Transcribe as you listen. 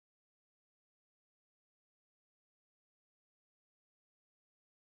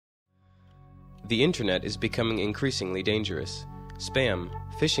The internet is becoming increasingly dangerous. Spam,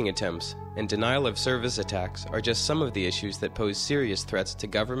 phishing attempts, and denial of service attacks are just some of the issues that pose serious threats to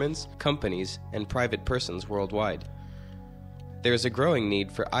governments, companies, and private persons worldwide. There is a growing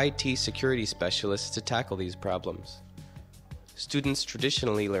need for IT security specialists to tackle these problems. Students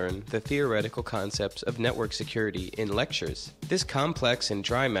traditionally learn the theoretical concepts of network security in lectures. This complex and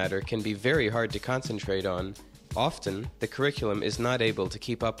dry matter can be very hard to concentrate on. Often, the curriculum is not able to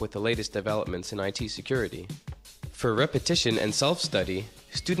keep up with the latest developments in IT security. For repetition and self-study,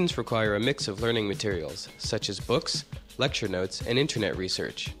 students require a mix of learning materials, such as books, lecture notes, and internet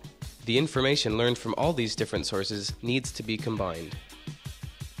research. The information learned from all these different sources needs to be combined.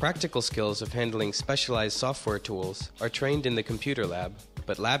 Practical skills of handling specialized software tools are trained in the computer lab,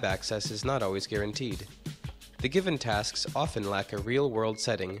 but lab access is not always guaranteed. The given tasks often lack a real-world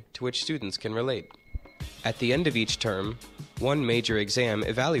setting to which students can relate. At the end of each term, one major exam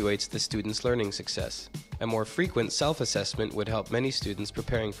evaluates the student's learning success. A more frequent self-assessment would help many students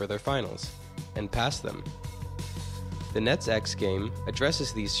preparing for their finals, and pass them. The NetS-X game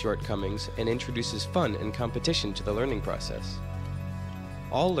addresses these shortcomings and introduces fun and competition to the learning process.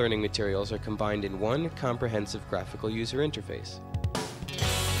 All learning materials are combined in one comprehensive graphical user interface.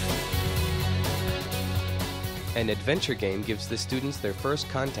 An adventure game gives the students their first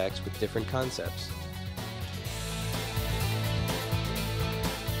contacts with different concepts.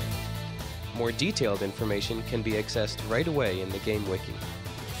 More detailed information can be accessed right away in the game wiki.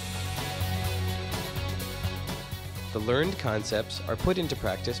 The learned concepts are put into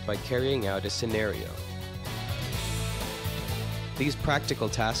practice by carrying out a scenario. These practical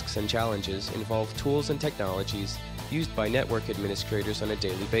tasks and challenges involve tools and technologies used by network administrators on a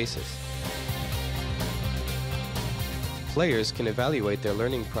daily basis. Players can evaluate their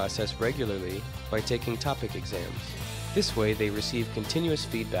learning process regularly by taking topic exams. This way, they receive continuous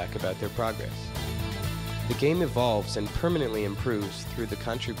feedback about their progress. The game evolves and permanently improves through the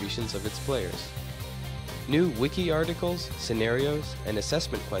contributions of its players. New wiki articles, scenarios, and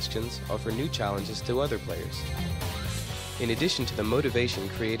assessment questions offer new challenges to other players. In addition to the motivation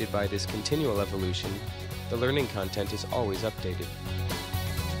created by this continual evolution, the learning content is always updated.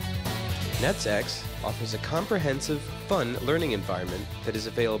 NetS-X offers a comprehensive, fun learning environment that is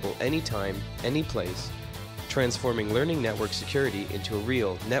available anytime, any place, transforming learning network security into a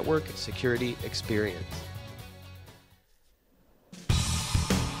real network security experience.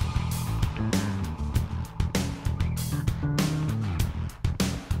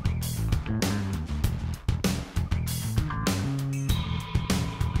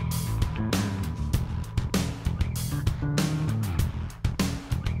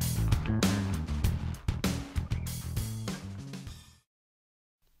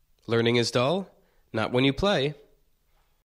 Learning is dull? Not when you play.